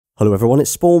Hello everyone,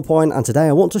 it's SpawnPoiint, and today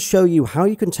I want to show you how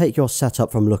you can take your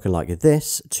setup from looking like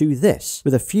this to this,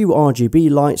 with a few RGB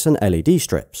lights and LED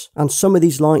strips. And some of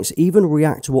these lights even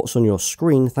react to what's on your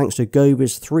screen thanks to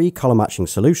Govee's 3 colour matching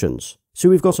solutions. So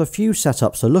we've got a few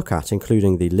setups to look at,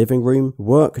 including the living room,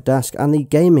 work desk and the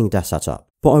gaming desk setup.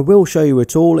 But I will show you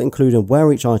it all, including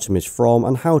where each item is from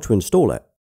and how to install it.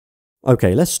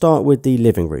 Okay, let's start with the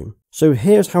living room. So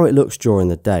here's how it looks during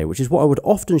the day, which is what I would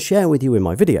often share with you in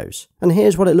my videos. And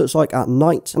here's what it looks like at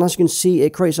night, and as you can see,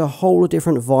 it creates a whole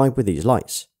different vibe with these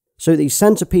lights. So the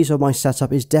centerpiece of my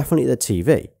setup is definitely the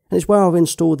TV, and it's where I've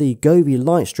installed the Govee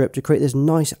light strip to create this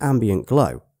nice ambient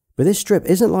glow. But this strip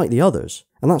isn't like the others,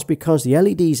 and that's because the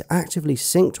LEDs actively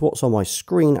sync to what's on my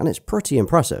screen, and it's pretty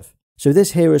impressive. So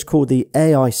this here is called the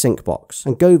AI Sync Box,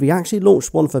 and Govee actually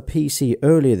launched one for PC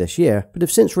earlier this year, but have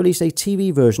since released a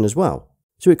TV version as well.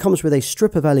 So it comes with a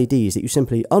strip of LEDs that you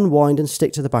simply unwind and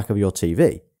stick to the back of your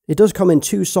TV. It does come in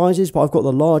 2 sizes, but I've got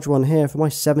the large one here for my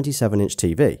 77-inch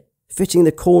TV. Fitting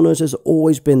the corners has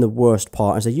always been the worst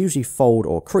part, as they usually fold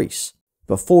or crease.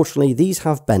 But fortunately these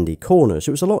have bendy corners,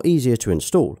 so it's a lot easier to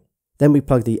install. Then we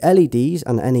plug the LEDs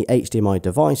and any HDMI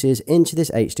devices into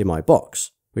this HDMI box.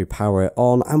 We power it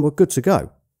on and we're good to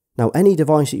go. Now any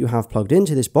device that you have plugged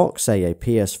into this box, say a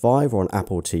PS5 or an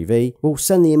Apple TV, will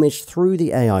send the image through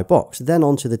the AI box, then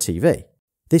onto the TV.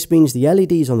 This means the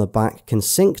LEDs on the back can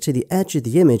sync to the edge of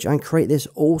the image and create this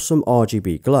awesome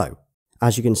RGB glow.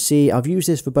 As you can see, I've used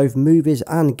this for both movies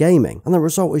and gaming, and the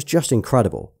result is just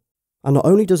incredible. And not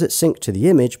only does it sync to the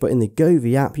image, but in the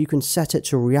Govee app you can set it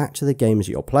to react to the games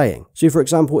that you're playing. So for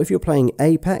example, if you're playing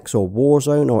Apex or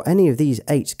Warzone or any of these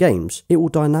 8 games, it will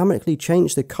dynamically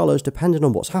change the colours depending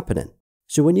on what's happening.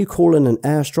 So when you call in an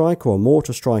airstrike or a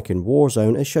mortar strike in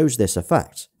Warzone, it shows this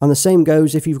effect. And the same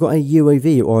goes if you've got a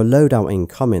UAV or a loadout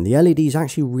incoming, the LEDs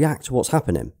actually react to what's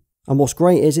happening. And what's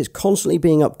great is it's constantly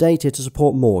being updated to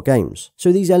support more games.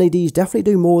 So these LEDs definitely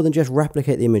do more than just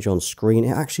replicate the image on screen,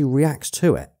 it actually reacts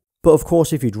to it. But of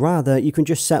course, if you'd rather, you can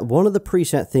just set one of the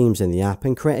preset themes in the app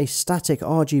and create a static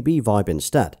RGB vibe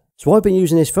instead. So I've been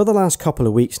using this for the last couple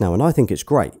of weeks now and I think it's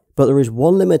great. But there is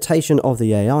one limitation of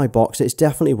the AI box that's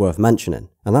definitely worth mentioning,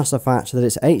 and that's the fact that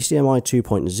it's HDMI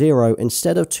 2.0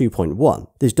 instead of 2.1.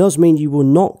 This does mean you will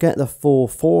not get the full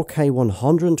 4K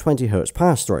 120Hz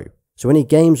pass-through, so any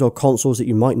games or consoles that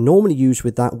you might normally use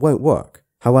with that won't work.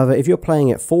 However, if you're playing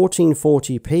at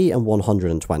 1440p and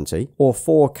 120, or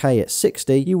 4K at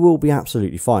 60, you will be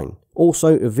absolutely fine.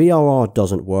 Also, VRR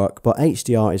doesn't work, but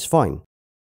HDR is fine.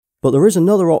 But there is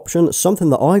another option,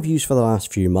 something that I've used for the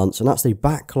last few months, and that's the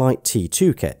Backlight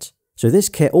T2 kit. So this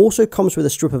kit also comes with a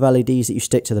strip of LEDs that you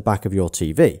stick to the back of your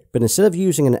TV, but instead of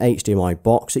using an HDMI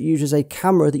box, it uses a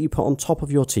camera that you put on top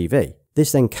of your TV.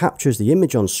 This then captures the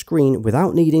image on screen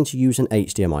without needing to use an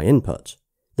HDMI input.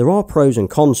 There are pros and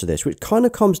cons to this, which kind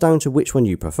of comes down to which one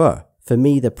you prefer. For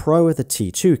me, the pro of the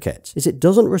T2 kit is it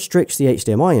doesn't restrict the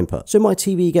HDMI input, so my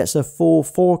TV gets a full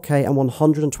 4K and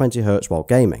 120Hz while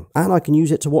gaming, and I can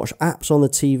use it to watch apps on the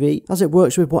TV as it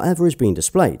works with whatever is being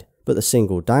displayed. But the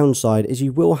single downside is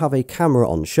you will have a camera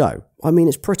on show. I mean,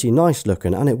 it's pretty nice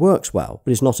looking and it works well,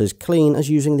 but it's not as clean as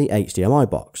using the HDMI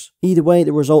box. Either way,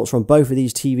 the results from both of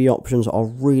these TV options are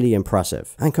really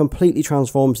impressive and completely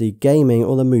transforms the gaming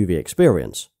or the movie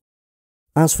experience.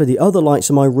 As for the other lights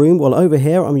in my room, well over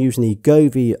here I'm using the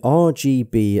Govee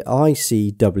RGB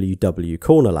ICWW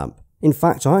corner lamp. In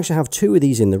fact, I actually have 2 of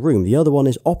these in the room, the other one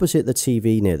is opposite the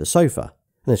TV near the sofa.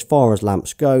 And as far as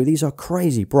lamps go, these are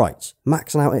crazy bright,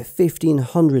 maxing out at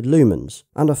 1500 lumens,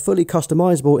 and are fully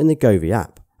customizable in the Govee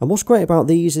app. And what's great about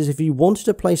these is if you wanted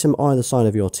to place them either side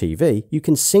of your TV, you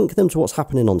can sync them to what's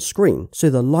happening on screen, so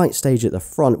the light stage at the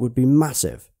front would be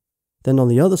massive. Then on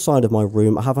the other side of my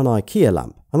room I have an IKEA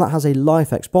lamp, and that has a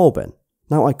LifeX bulb in.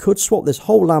 Now I could swap this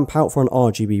whole lamp out for an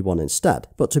RGB one instead,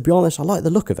 but to be honest I like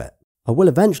the look of it. I will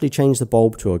eventually change the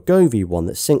bulb to a Govee one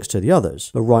that syncs to the others,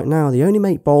 but right now they only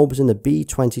make bulbs in the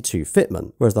B22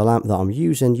 fitment, whereas the lamp that I'm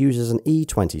using uses an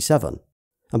E27.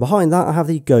 And behind that I have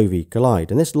the Govee Glide,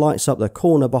 and this lights up the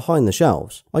corner behind the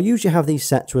shelves. I usually have these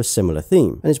set to a similar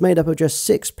theme, and it's made up of just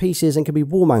 6 pieces and can be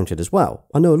wall mounted as well.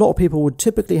 I know a lot of people would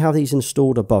typically have these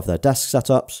installed above their desk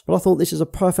setups, but I thought this is a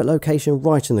perfect location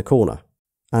right in the corner.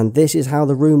 And this is how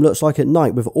the room looks like at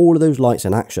night with all of those lights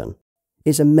in action.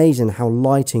 It's amazing how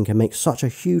lighting can make such a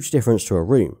huge difference to a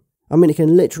room. I mean, it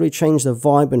can literally change the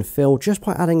vibe and feel just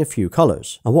by adding a few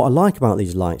colours. And what I like about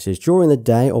these lights is during the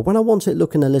day or when I want it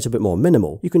looking a little bit more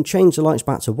minimal, you can change the lights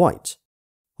back to white.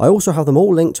 I also have them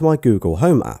all linked to my Google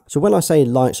Home app, so when I say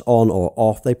lights on or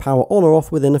off, they power on or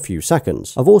off within a few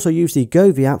seconds. I've also used the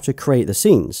Govee app to create the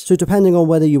scenes, so depending on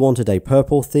whether you wanted a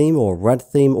purple theme or a red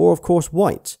theme or of course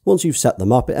white, once you've set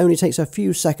them up it only takes a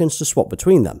few seconds to swap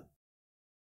between them.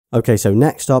 Okay, so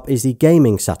next up is the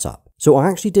gaming setup. So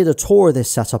I actually did a tour of this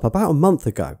setup about a month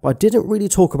ago, but I didn't really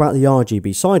talk about the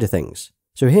RGB side of things.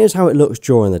 So here's how it looks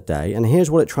during the day and here's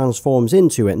what it transforms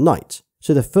into at night.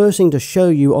 So the first thing to show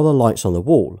you are the lights on the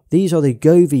wall. These are the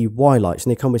Govee Y lights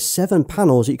and they come with 7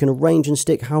 panels that you can arrange and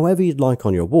stick however you'd like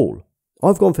on your wall.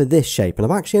 I've gone for this shape and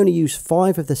I've actually only used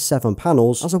 5 of the 7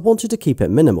 panels as I wanted to keep it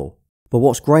minimal. But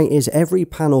what's great is every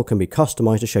panel can be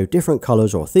customized to show different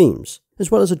colours or themes,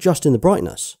 as well as adjusting the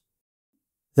brightness.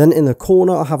 Then in the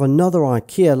corner I have another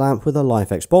IKEA lamp with a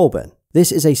LIFX bulb in.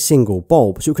 This is a single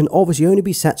bulb, so it can obviously only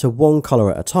be set to one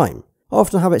colour at a time. I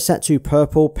often have it set to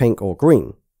purple, pink or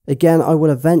green. Again, I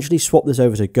will eventually swap this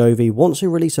over to Govee once they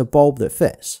release a bulb that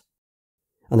fits.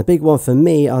 And the big one for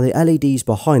me are the LEDs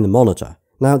behind the monitor.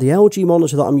 Now the LG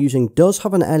monitor that I'm using does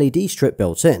have an LED strip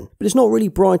built in, but it's not really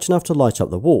bright enough to light up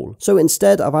the wall, so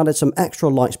instead I've added some extra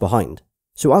lights behind.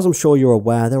 So as I'm sure you're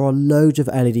aware, there are loads of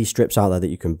LED strips out there that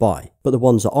you can buy, but the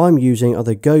ones that I'm using are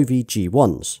the Govee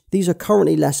G1s. These are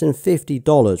currently less than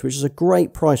 $50, which is a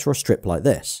great price for a strip like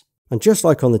this. And just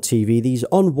like on the TV, these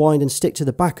unwind and stick to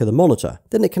the back of the monitor.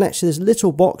 Then it connects to this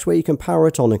little box where you can power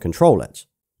it on and control it.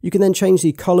 You can then change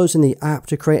the colours in the app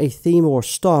to create a theme or a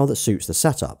style that suits the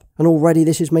setup. And already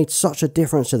this has made such a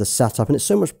difference to the setup and it's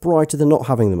so much brighter than not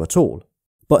having them at all.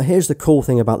 But here's the cool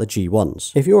thing about the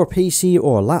G1s. If you're a PC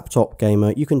or a laptop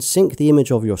gamer, you can sync the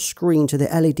image of your screen to the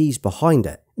LEDs behind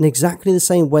it in exactly the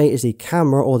same way as the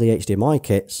camera or the HDMI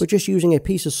kits, but just using a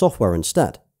piece of software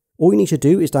instead. All you need to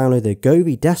do is download the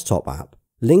Govee desktop app,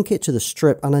 link it to the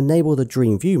strip and enable the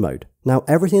Dream View mode. Now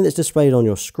everything that's displayed on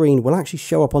your screen will actually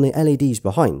show up on the LEDs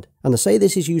behind. And to say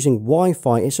this is using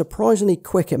Wi-Fi is surprisingly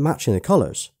quick at matching the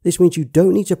colours. This means you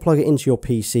don't need to plug it into your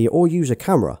PC or use a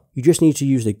camera. You just need to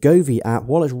use the Govee app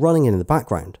while it's running in the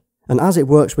background. And as it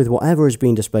works with whatever is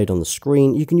being displayed on the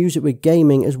screen, you can use it with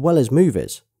gaming as well as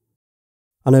movies.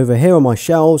 And over here on my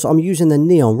shelves, I'm using the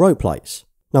neon rope lights.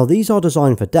 Now these are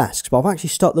designed for desks, but I've actually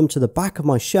stuck them to the back of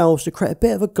my shelves to create a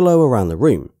bit of a glow around the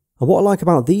room. And what I like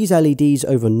about these LEDs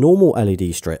over normal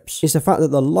LED strips is the fact that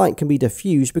the light can be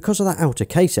diffused because of that outer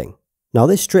casing. Now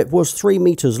this strip was 3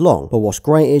 meters long, but what's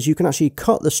great is you can actually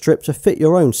cut the strip to fit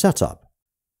your own setup.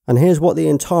 And here's what the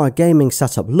entire gaming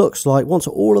setup looks like once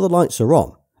all of the lights are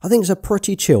on. I think it's a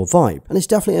pretty chill vibe, and it's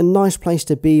definitely a nice place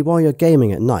to be while you're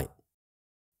gaming at night.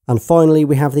 And finally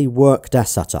we have the work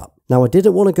desk setup. Now I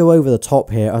didn't want to go over the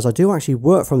top here as I do actually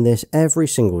work from this every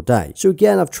single day. So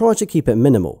again, I've tried to keep it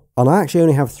minimal. And I actually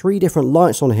only have 3 different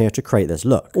lights on here to create this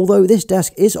look. Although this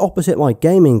desk is opposite my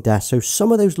gaming desk, so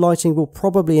some of those lighting will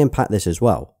probably impact this as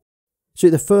well. So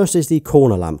the first is the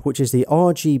corner lamp, which is the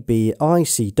RGB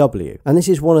ICW. And this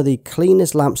is one of the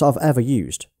cleanest lamps I've ever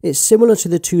used. It's similar to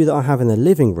the 2 that I have in the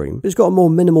living room, but it's got a more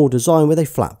minimal design with a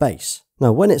flat base.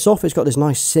 Now when it's off, it's got this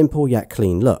nice simple yet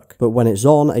clean look, but when it's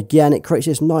on, again it creates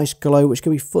this nice glow which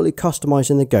can be fully customized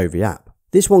in the Govee app.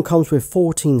 This one comes with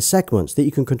 14 segments that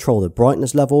you can control the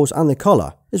brightness levels and the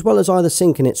colour, as well as either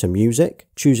syncing it to music,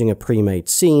 choosing a pre-made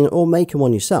scene or making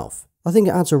one yourself. I think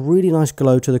it adds a really nice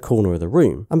glow to the corner of the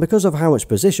room, and because of how it's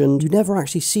positioned, you never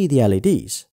actually see the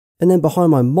LEDs. And then behind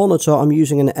my monitor I'm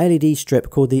using an LED strip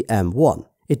called the M1.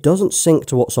 It doesn't sync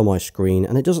to what's on my screen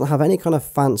and it doesn't have any kind of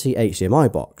fancy HDMI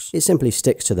box. It simply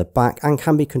sticks to the back and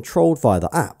can be controlled via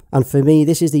the app. And for me,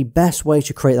 this is the best way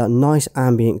to create that nice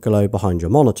ambient glow behind your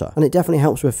monitor. And it definitely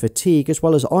helps with fatigue as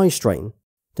well as eye strain.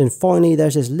 Then finally,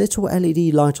 there's this little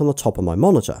LED light on the top of my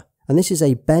monitor. And this is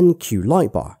a BenQ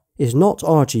light bar. It's not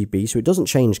RGB, so it doesn't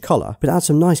change colour, but it adds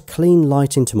some nice clean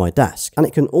lighting to my desk. And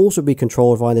it can also be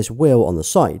controlled via this wheel on the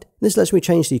side. This lets me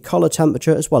change the colour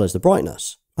temperature as well as the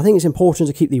brightness. I think it's important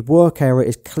to keep the work area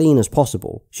as clean as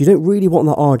possible, so you don't really want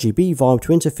the RGB vibe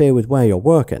to interfere with where you're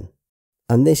working.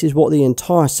 And this is what the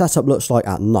entire setup looks like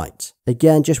at night,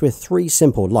 again just with 3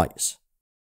 simple lights.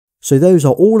 So those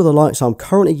are all of the lights I'm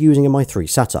currently using in my 3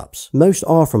 setups. Most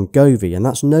are from Govee and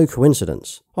that's no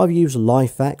coincidence. I've used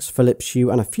LIFX, Philips Hue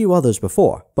and a few others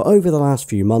before, but over the last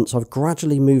few months I've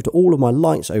gradually moved all of my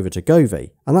lights over to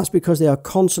Govee, and that's because they are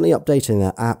constantly updating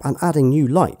their app and adding new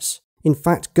lights. In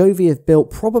fact, Govee have built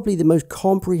probably the most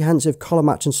comprehensive colour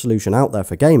matching solution out there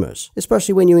for gamers,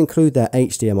 especially when you include their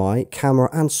HDMI, camera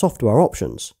and software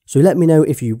options. So let me know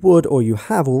if you would or you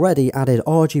have already added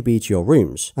RGB to your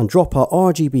rooms, and drop a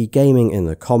RGB gaming in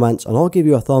the comments and I'll give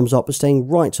you a thumbs up for staying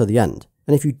right to the end.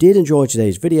 And if you did enjoy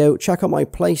today's video, check out my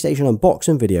PlayStation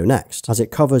unboxing video next, as it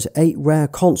covers 8 rare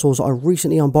consoles I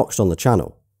recently unboxed on the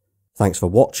channel. Thanks for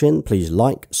watching, please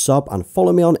like, sub and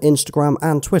follow me on Instagram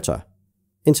and Twitter.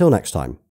 Until next time.